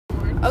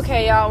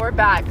Okay, y'all, we're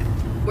back.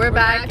 We're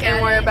back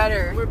and we're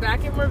better. We're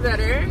back and we're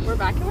better. We're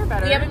back and we're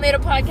better. We haven't made a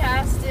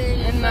podcast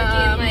in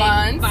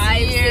months,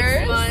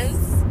 5-6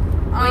 months.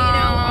 But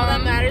all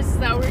that matters is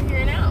that we're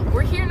here now.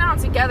 We're here now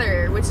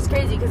together, which is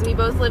crazy because we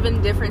both live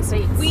in different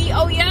states. We should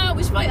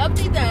probably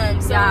update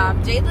them. So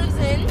Jade lives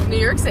in New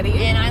York City,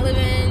 and I live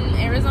in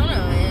Arizona.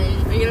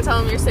 And are you gonna tell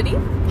them your city?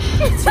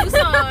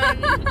 Tucson.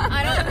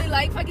 I don't really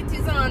like fucking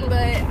Tucson, but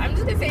I'm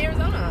just gonna say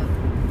Arizona.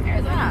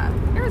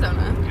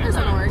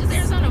 Arizona works. Just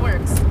Arizona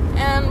works.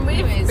 And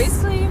we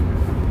basically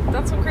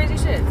done some crazy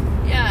shit.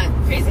 Yeah,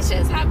 crazy shit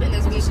has happened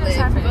this week.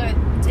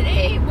 But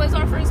today was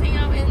our first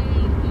hangout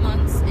in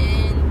months,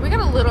 and we got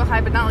a little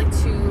high, but not like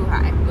too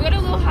high. We got a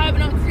little high, but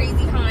not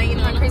crazy high.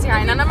 Not crazy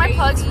high. None of my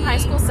plugs from high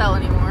school sell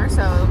anymore,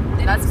 so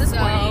that's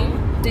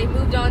disappointing. They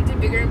moved on to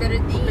bigger and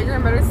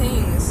better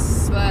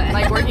things. But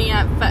like working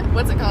at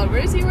what's it called?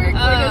 Where does he work?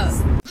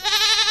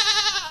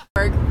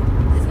 Work?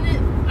 Isn't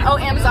it?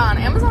 Amazon.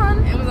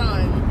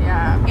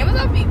 Yeah.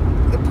 Amazon be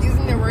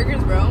abusing their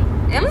workers, bro.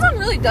 Amazon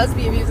really does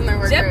be abusing their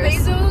workers. Jeff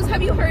Bezos,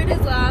 have you heard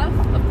his laugh?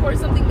 Of course,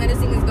 something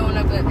menacing is going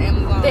up at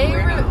Amazon.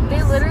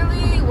 They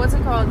literally, what's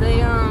it called? They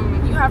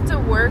you have to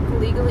work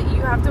legally.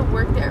 You have to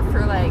work there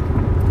for like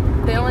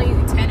they only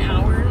 10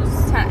 hours.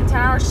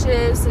 10-hour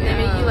shifts, and they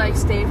make you like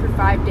stay for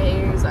 5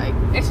 days. Like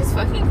it's just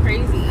fucking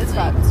crazy. It's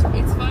like, fucked.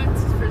 It's fucked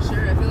for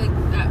sure. I feel like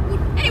that would.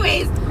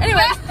 Anyways,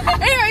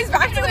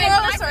 back to the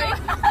moral story.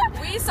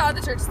 We saw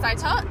the church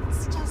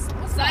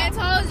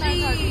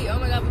Scientology. Oh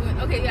my god, we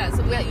went. Okay, yeah.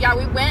 So we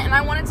went, and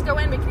I wanted to go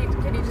in, but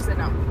Kitty just said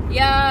no.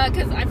 Yeah,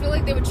 because I feel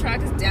like they would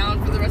track us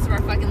down for the rest of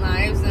our fucking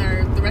lives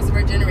and the rest of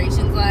our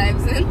generation's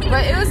lives.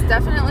 But it was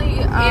definitely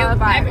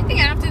everything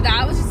after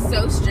that was just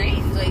so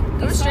strange. Like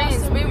it was strange.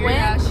 We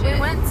went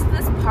to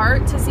this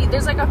part to see.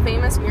 There's like a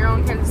famous mural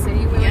in Kansas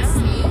City. We went to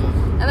see,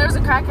 and there was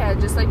a crackhead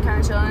just like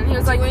kind of chilling. He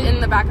was like in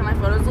the back of my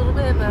photos a little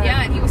bit, but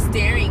and he was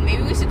staring.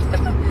 Maybe we should.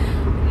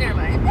 Never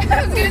mind.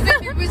 I was gonna say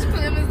maybe we should put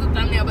him as the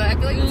thumbnail, but I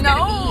feel like it's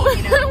gonna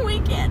be, we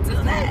can't do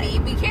that.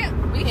 We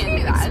can't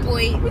do that.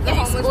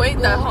 Exploit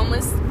the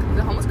homeless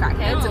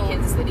crackheads of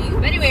Kansas City.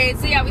 But anyway,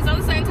 so we saw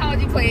the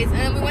Scientology place, and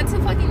then we went to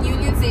fucking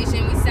Union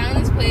Station. We sat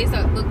in this place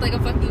that looked like a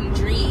fucking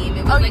dream.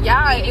 It was it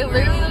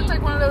literally looked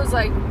like one of those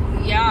like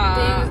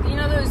things. You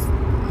know those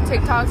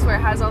TikToks where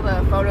it has all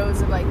the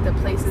photos of like the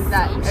places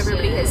that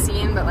everybody has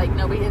seen, but like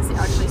nobody has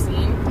actually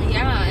seen.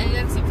 Yeah, and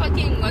then some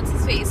fucking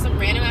some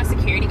random ass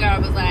security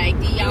guard was like,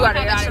 "Do y'all have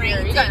a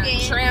train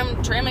ticket?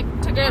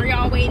 Tram ticket? Are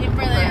y'all waiting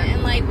for that?"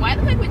 And like, why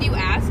the fuck would you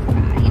ask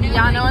that? You know?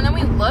 Yeah, no. And then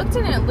we looked,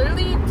 and it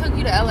literally took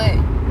you to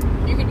LA.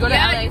 You could go to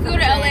LA. You could go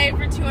to LA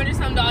for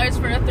 $200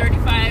 for a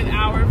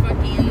 35-hour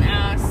fucking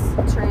ass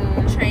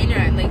train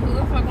ride. Like, who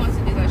the fuck wants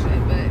to do that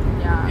shit? But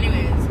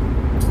anyways,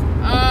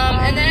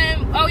 and then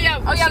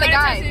the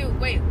guy. Tattoo.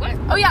 Wait, what?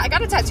 Oh yeah, I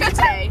got a tattoo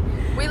today.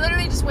 We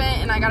literally just went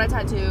and I got a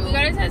tattoo. We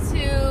got a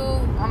tattoo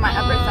on my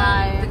upper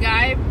thigh. The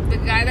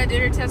guy that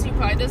did her tattoo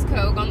probably does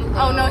coke on the low.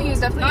 Oh no, he was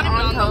definitely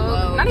on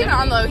coke. Not even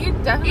on low. He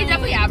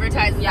definitely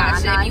advertised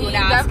that shit. He would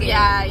ask it.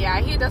 Yeah.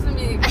 He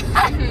definitely.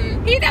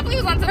 He definitely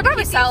was on something.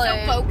 Probably sell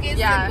it. So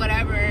focused and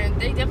whatever.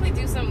 They definitely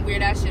do some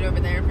weird ass shit over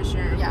there for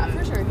sure. Yeah,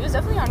 for sure. He was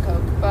definitely on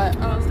coke, but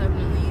most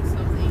definitely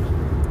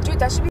something. Dude,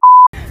 that should be.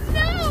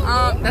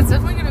 No. That's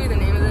definitely gonna be the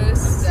name of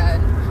this.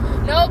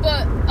 No,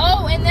 but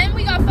and then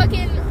we got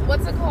fucking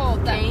what's it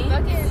called? Cane? We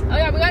got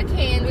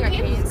cane. We got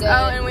canes.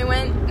 Oh, and we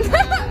went.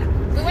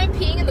 We went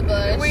peeing in the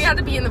bush. We had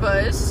to pee in the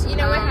bush. You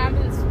know what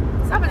happens?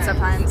 Happens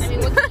sometimes. I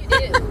mean, what can you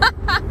do?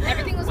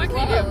 Everything was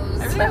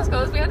closed. Everything was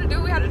closed. We had to do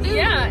what we had to do.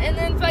 Yeah, and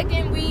then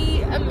fucking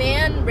a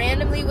man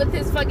randomly with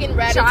his fucking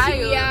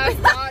ratatouille ass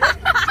daughter.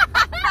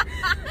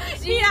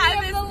 He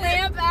had the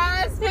lamp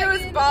ass. He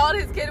was bald.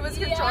 His kid was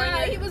controlling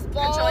it. He was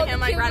bald. Controlling him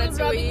like Ratatouille. Was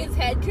rubbing his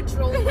head,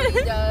 controlling what he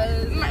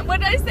does. What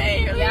did I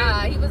say earlier?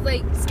 Yeah, he was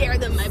like, scare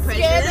them, my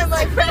precious. Scare them,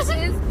 my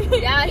precious.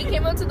 Yeah, he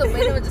came up to the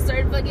window and just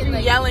started fucking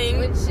like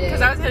yelling shit.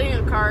 Because I was hitting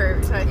a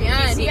car. So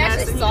and he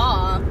actually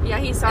saw. Yeah,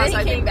 he saw. And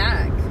he came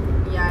back.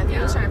 Yeah, I think he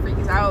was trying to freak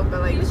us out, but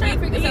like he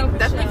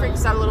definitely freaked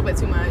us out a little bit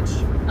too much.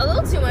 A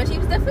little too much. He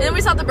was definitely. And then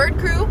we saw the bird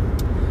crew.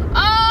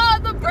 Oh,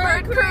 the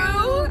bird crew!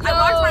 I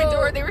locked my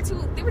door. They were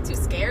too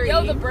scary.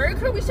 Yo, the bird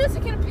crew. We should have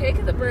taken a pic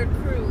of the bird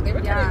crew. They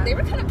were kind of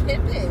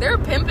pimping. They were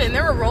pimping.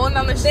 They were rolling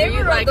down the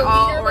street like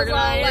all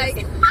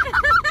organized.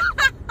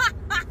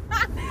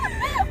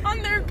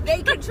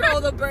 They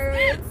control the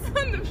birds.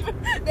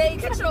 They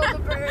control the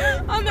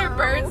birds. On their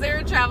birds, they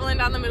were traveling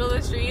down the middle of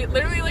the street.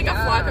 Literally like a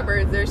flock of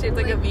birds. They were shaped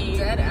like a V.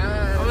 Dead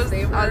ass. I was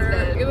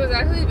dead. It was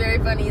actually very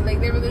funny. Like,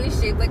 they were literally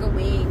shaped like a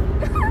wing.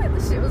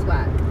 The shit was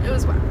whack. It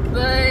was whack.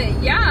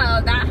 But,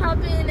 yeah, that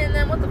happened. And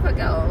then what the fuck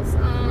else?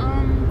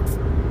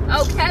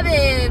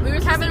 Kevin. We were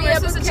supposed to meet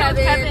up with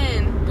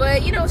Kevin.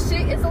 But, you know,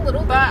 shit is a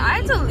little But I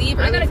had to leave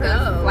early for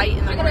the flight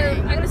in the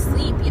morning. I gotta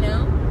sleep, you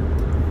know?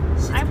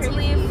 I have to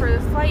leave for the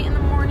flight in the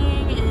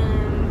morning,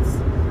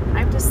 and I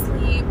have to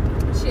sleep.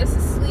 She has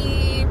to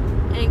sleep.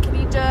 And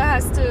Khadija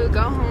has to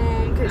go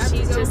home because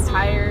she's just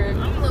tired.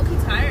 I'm low-key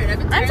tired.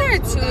 I'm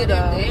tired too,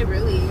 though. Day,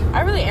 really.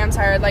 I really am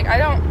tired. Like,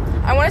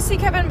 I want to see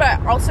Kevin, but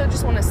also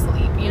just want to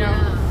sleep, you know?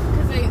 Yeah.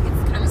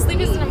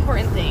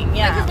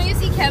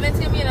 Kevin's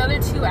gonna be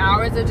another 2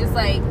 hours of just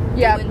like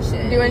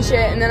doing shit,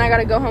 and then I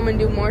gotta go home and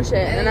do more shit,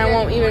 and then I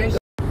won't even go.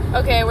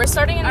 Okay, we're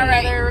starting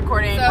another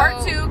recording. So,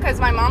 part 2, because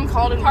my mom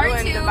called and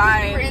ruined the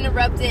vibe. We were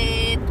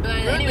interrupted,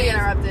 but rudely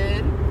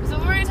interrupted. So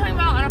what were we talking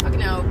about? I don't fucking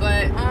know,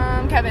 but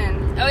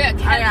Kevin. Oh yeah,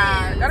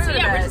 Kevin. So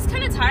we're just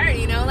kind of tired,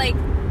 you know, like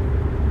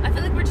I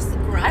feel like we're just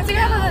grown. I think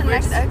I have the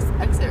next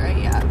exit, right?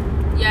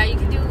 Yeah, you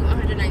can do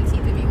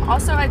 119th if you want.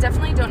 Also, I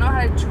definitely don't know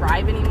how to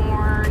drive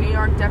anymore. New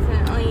York,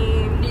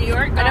 definitely.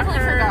 I definitely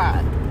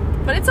forgot.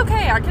 But it's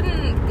okay. I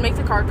can make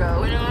the car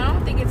go. No, I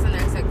don't think it's the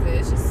next exit.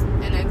 It's just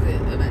an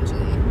exit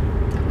eventually.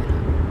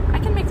 I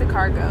can make the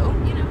car go.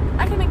 You know,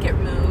 I can make it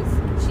move.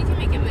 She can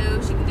make it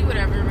move. She can do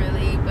whatever,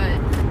 really.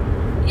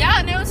 But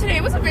yeah, no. Today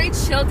was a very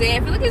chill day. I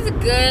feel like it was a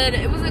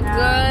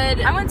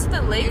good. I went to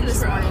the lake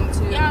this morning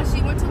too. Yeah,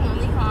 she went to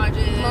Lonely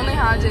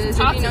Hodges.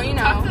 If you know, you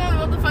know. Talk to them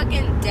about the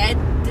fucking dead,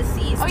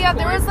 deceased. Oh yeah,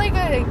 there was like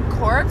a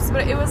corpse,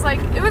 but it wasn't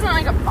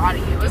like a body.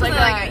 It was like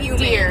a human.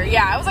 Deer.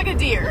 Yeah, it was like a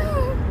deer,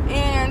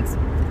 and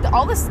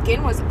all the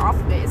skin was off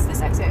of it. It's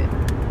this exit,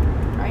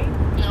 right?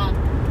 No.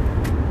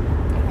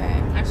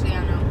 Okay. Actually, I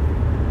don't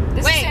know.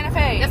 This is Santa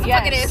Fe. Yes, the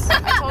fuck it is. I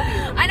told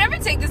you. I never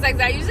take this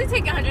exit. I usually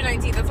take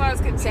 119th. That's why I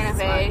was confused. Santa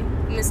Fe.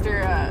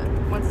 Mr.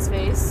 What's his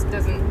face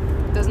doesn't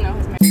know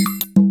his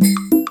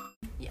name.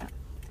 Yeah.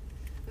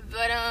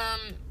 But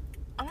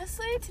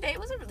honestly, today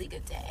was a really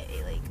good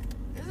day. Like,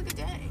 it was a good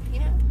day. You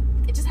know,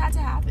 it just had to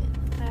happen.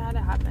 It had to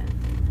happen.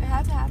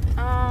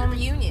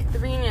 The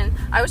reunion.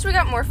 I wish we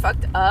got more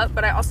fucked up,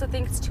 but I also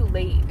think it's too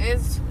late. It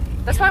is too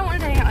late. That's why I wanted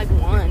to hang out like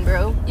 1,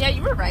 bro. Yeah,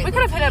 you were right. We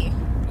could have hit up.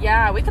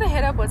 Yeah, we could have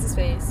hit up what's his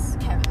face.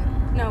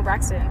 Kevin. No,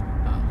 Braxton.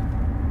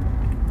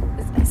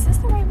 Oh. Is this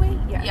the right way?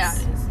 Yes. Yeah,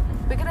 it is.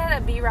 We could have hit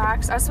up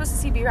B-Rax. I was supposed to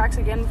see B-Rax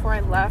again before I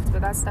left,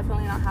 but that's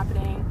definitely not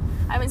happening.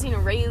 I haven't seen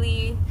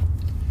Rayleigh.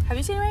 Have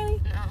you seen Rayleigh?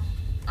 No.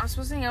 I was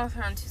supposed to hang out with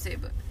her on Tuesday,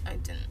 but I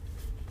didn't.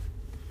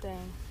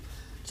 Dang.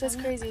 Just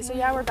crazy. So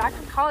yeah, we're back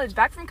from college.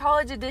 Back from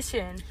college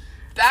edition.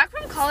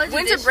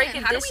 Winter break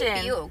edition. How do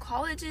we feel?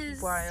 College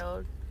is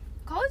wild.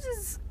 College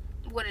is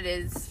what it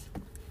is.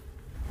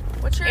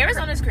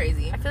 Arizona's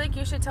crazy. I feel like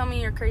you should tell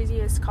me your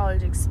craziest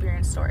college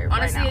experience story.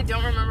 Honestly, right now. I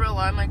don't remember a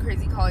lot of my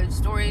crazy college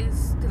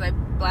stories because I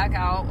black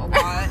out a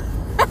lot.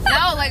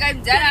 No, like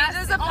I'm dead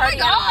ass. Oh my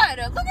god!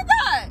 Look at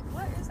that.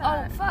 What is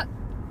that? Oh fuck.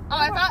 Oh,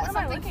 I thought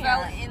something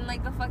fell in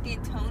like the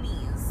fucking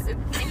Tonys.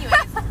 Anyways,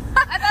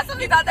 I thought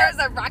something. You thought there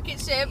was a rocket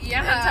ship?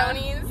 Yeah. In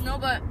Tonys. No,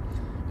 but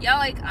yeah,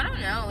 like I don't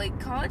know. Like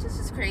college is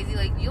just crazy.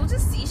 Like you'll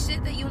just see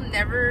shit that you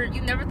never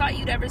thought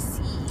you'd ever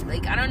see.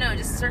 Like I don't know,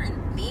 just certain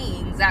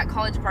things at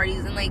college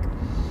parties and like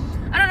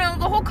I don't know.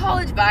 The whole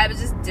college vibe is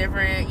just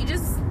different. You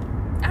just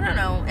I don't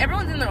know.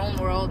 Everyone's in their own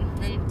world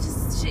and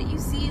just shit you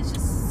see is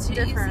just shit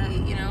different. You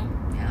see. You know?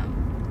 Yeah.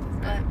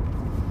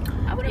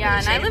 But I wouldn't. Yeah,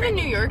 and I live in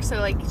New York, so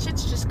like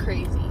shit's just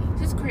crazy.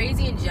 Just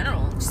crazy in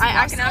general. Just I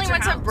accidentally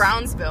went to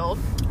Brownsville,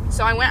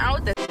 so I went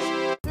out with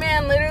this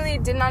man. Literally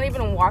did not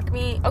even walk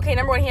me. Okay,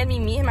 number 1, he had me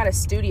meet him at a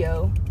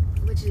studio,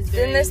 which is.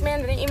 Then this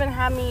man didn't even.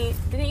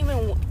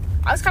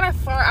 I was kind of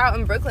far out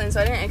in Brooklyn,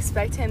 so I didn't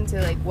expect him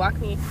to like walk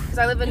me because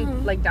I live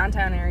in like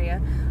downtown area.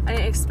 I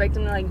didn't expect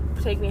him to like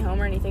take me home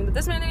or anything, but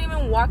this man didn't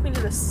even walk me to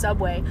the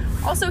subway.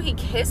 Also, he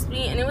kissed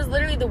me, and it was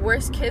literally the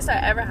worst kiss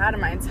I ever had in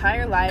my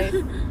entire life.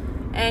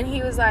 And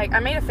he was like, I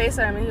made a face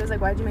at him, and he was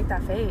like, why'd you make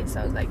that face?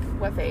 I was like,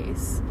 what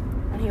face?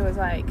 And he was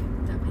like,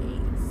 the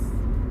face.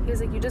 He was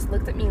like, you just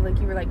looked at me like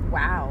you were like,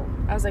 wow.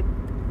 I was like,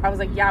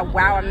 yeah,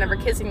 wow, I'm never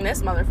kissing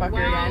this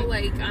motherfucker again.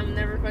 Like, I'm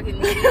never fucking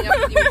meeting up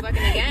with you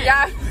fucking again.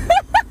 Yeah.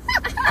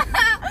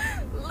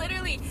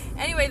 Literally.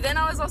 Anyway, then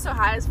I was also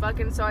high as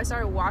fucking, so I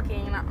started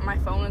walking, and my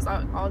phone was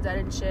all dead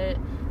and shit.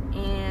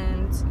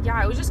 And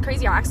yeah, it was just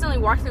crazy. I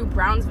accidentally walked through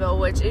Brownsville,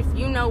 which if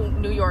you know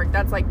New York,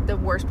 that's like the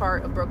worst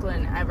part of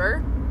Brooklyn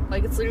ever.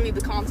 Like, it's literally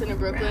the Compton of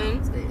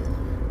Brooklyn.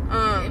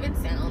 It even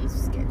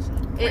sounds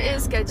sketchy. It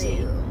is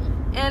sketchy.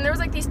 And there was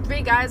like these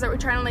 3 guys that were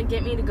trying to like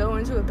get me to go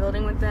into a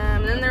building with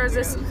them. And then there was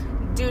this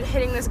dude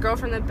hitting this girl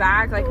from the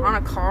back, like on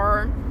a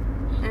car.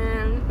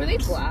 And were they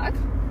black?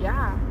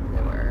 Yeah,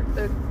 they were.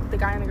 The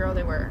guy and the girl,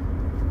 they were.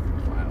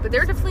 But they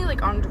were definitely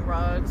like on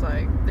drugs.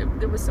 Like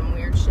there was some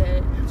weird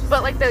shit.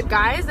 But like the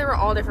guys, they were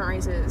all different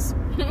races.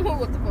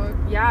 What the fuck?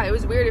 Yeah, it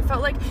was weird. It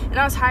felt like, and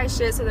I was high as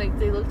shit, so like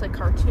they looked like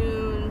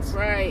cartoons.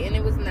 Right, and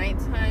it was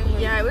nighttime.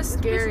 Yeah, it was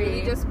scary.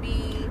 Really just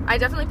be. I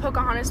definitely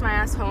Pocahontas my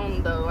ass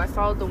home though. I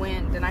followed the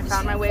wind and I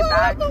found my way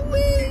back.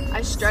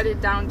 I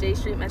strutted down J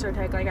Street Metro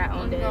Tech like I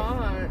owned it.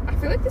 God. I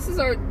feel like this is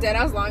our dead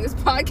ass longest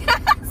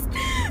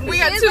podcast. We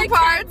got 2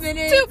 parts.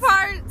 2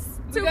 parts.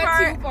 We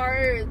got 2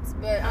 parts.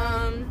 But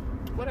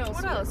what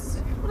else?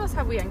 What else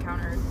have we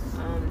encountered?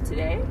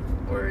 Today?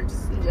 Or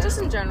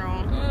just in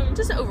general?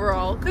 Just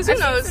overall. Because who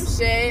knows?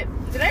 Some shit.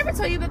 Did I ever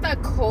tell you about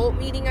that cult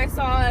meeting I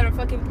saw at a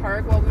fucking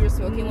park while we were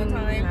smoking one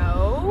time?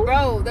 No.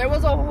 Bro, there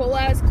was a whole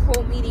ass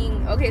cult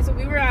meeting. Okay, so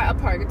we were at a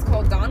park. It's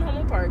called Don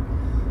Hummel Park.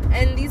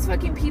 and these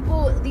fucking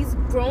people, these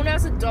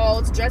grown-ass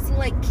adults dressing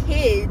like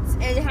kids,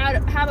 and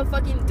have a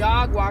fucking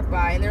dog walk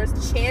by, and they're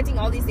chanting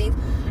all these things,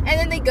 and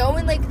then they go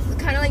and like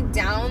kind of like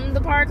down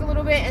the park a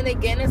little bit, and they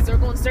get in a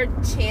circle and start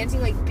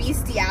chanting like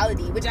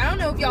bestiality, which I don't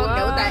know if y'all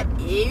know what that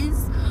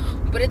is,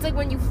 but it's like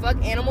when you fuck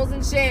animals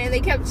and shit, and they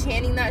kept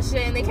chanting that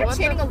shit, and they kept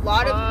chanting a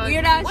lot of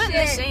weird ass shit.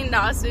 What Shane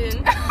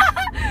Dawson?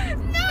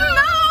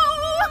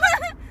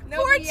 No,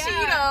 poor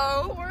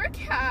Cheeto. Poor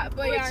cat.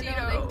 But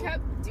no, they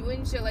kept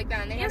doing shit like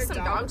that, and they had some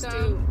dogs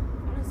too.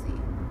 Honestly.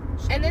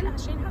 And then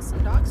Shane has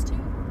some dogs too.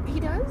 He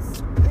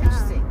does?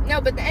 Interesting. No,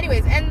 but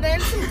anyways, and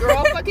then some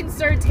girl fucking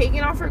started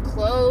taking off her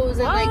clothes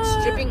and like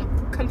stripping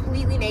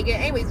completely naked.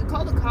 Anyways, we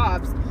called the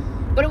cops.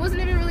 But it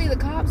wasn't even really the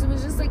cops. It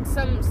was just like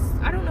some,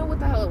 I don't know what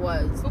the hell it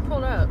was. Who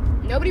pulled up?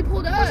 Nobody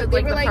pulled up. Was it they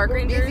like were the like, park we're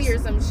rangers? busy or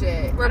some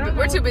shit.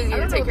 We're too busy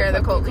to take care of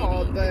the cult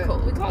lady.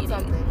 But we called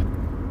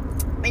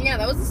something. And yeah,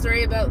 that was the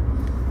story about.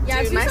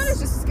 Yeah, Dude, Tucson is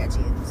just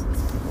sketchy.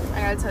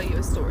 I gotta tell you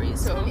a story.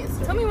 So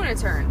tell me when to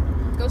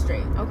turn. Go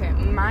straight. Okay,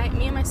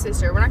 me and my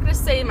sister. We're not gonna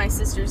say my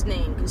sister's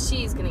name because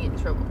she's gonna get in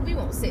trouble. We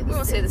won't say. We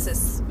won't say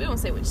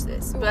which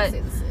sis. But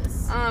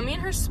me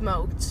and her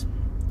smoked,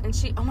 and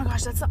she. Oh my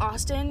gosh, that's the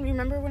Austin.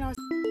 Remember when I was.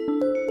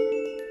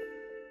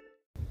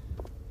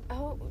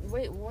 Oh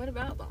wait, what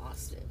about the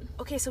Austin?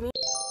 Okay, so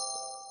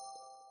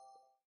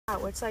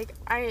it's like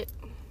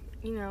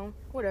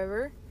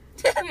whatever.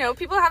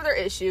 People have their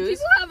issues.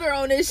 People have their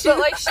own issues. But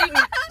like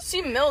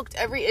she milked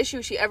every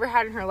issue she ever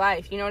had in her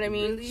life. You know what I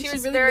mean? Really? She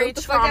was really very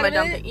trauma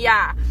dumping.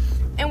 Yeah.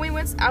 And we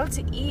went out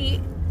to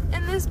eat,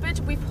 and this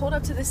bitch, we pulled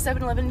up to this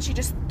 7-Eleven, and she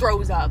just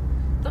throws up.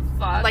 The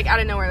fuck? Like out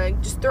of nowhere,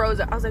 like just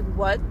throws up. I was like,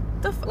 what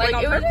the fuck? Like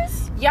on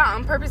purpose? Yeah,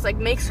 on purpose. Like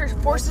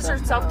forces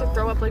herself to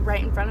throw up like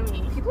right in front of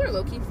me. People are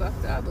low key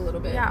fucked up a little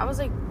bit. Yeah, I was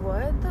like,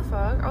 what the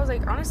fuck? I was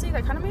like, honestly,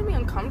 that kind of made me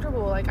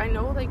uncomfortable. Like I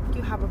know like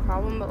you have a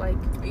problem, but like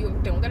you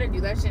don't gotta do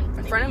that shit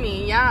in front of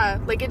me. Yeah,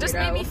 like it just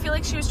made me feel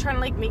like she was trying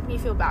to like make me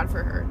feel bad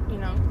for her.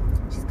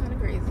 She's kind of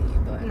crazy,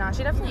 but nah,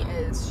 she definitely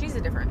is. She's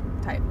a different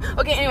type.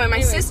 Okay, anyway,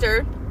 my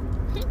sister,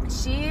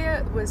 she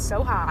was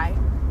so high.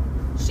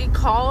 She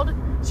called.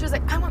 She was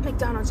like, I want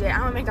McDonald's, Jay. I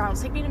want McDonald's.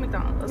 Take me to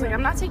McDonald's. I was like,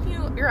 I'm not taking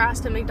your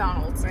ass to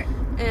McDonald's. Right.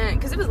 And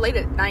because it was late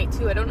at night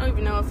too. I don't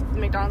even know if the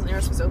McDonald's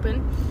nearest was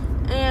open.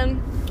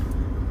 And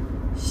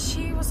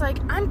she was like,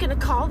 I'm gonna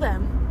call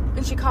them.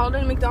 And she called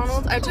in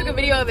McDonald's. I took a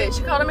video of it.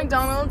 She called a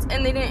McDonald's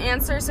and they didn't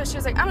answer. So she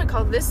was like, I'm gonna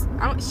call this.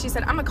 She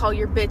said, I'm gonna call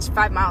your bitch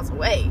 5 miles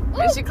away.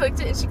 Ooh. And she clicked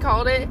it and she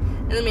called it.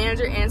 And the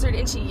manager answered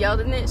and she yelled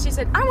in it. She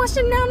said, I want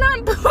Chanel,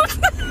 not boots.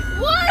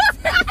 What?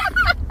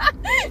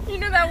 You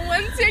know that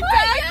one TikTok?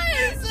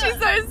 Yes. She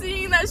started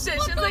singing that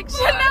shit. She was like,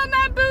 Chanel,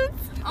 not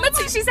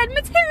boots. She said,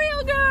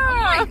 Material Girl. Oh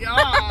my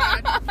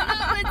god.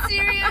 Not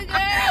Material Girl.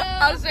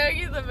 I'll show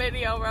you the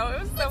video, bro.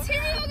 It was so.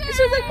 Material Girl.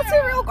 She was like,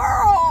 Material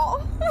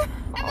Girl.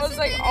 I was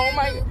like, oh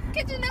my.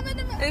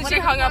 And she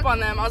hung up on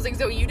them. I was like,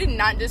 so you did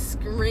not just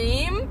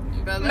scream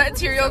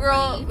Material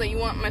Girl that you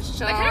want my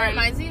Chanel? That kind of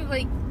reminds me of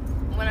like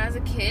when I was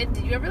a kid.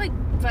 Did you ever like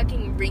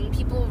fucking ring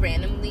people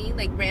randomly,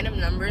 like random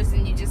numbers,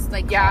 and you just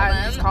like call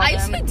them? I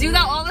used to do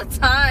that all the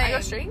time. I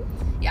go straight?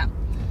 Yeah.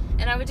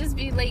 And I would just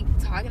be like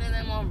talking to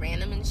them all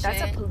random and shit.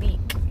 That's a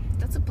polique.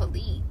 That's a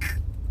polique.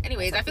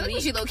 Anyways, I feel like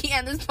we should low-key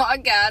end this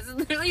podcast. It's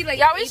literally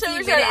like we should. All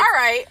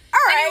right.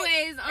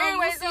 Anyways,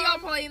 we'll see y'all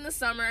probably in the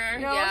summer.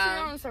 Yeah, we'll see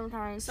y'all in the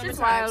summertime. It's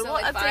wild. So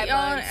we'll update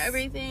y'all on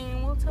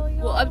everything. We'll tell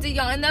y'all. We'll update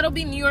y'all, and that'll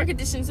be New York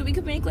edition. So we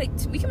could make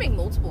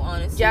multiple,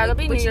 honestly. Yeah, it'll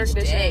be New York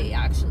edition.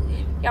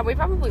 Actually. Yeah, we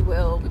probably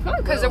will.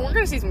 Because we're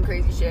gonna see some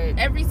crazy shit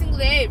every single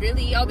day.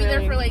 Really, I'll be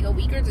there for like a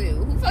week or two.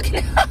 Who fucking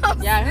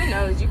knows? Yeah, who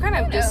knows? You kind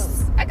of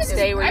just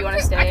stay where you want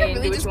to stay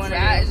and do what you want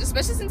to do.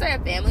 Especially since I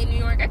have family in New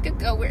York, I could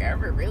go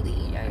wherever. Really,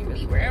 yeah, I could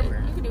be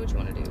wherever. You can do what you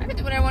want to do. I can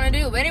do what I want to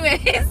do. But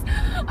anyways,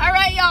 all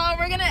right, y'all,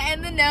 we're gonna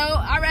end the note.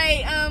 All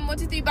right, 1,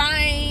 2, 3,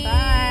 bye.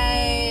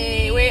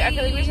 Bye. Wait, I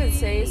feel like we should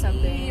say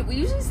something. We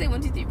usually say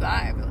 1, 2, 3,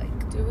 bye. But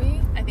like, do we?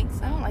 I think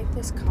so. I don't like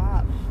this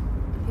cop.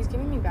 He's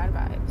giving me bad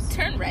vibes.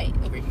 Turn right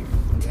over here.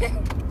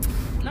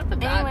 Not the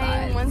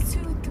bad vibes. 1,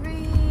 2, 3.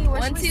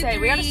 What should we say?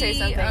 We gotta say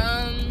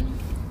something.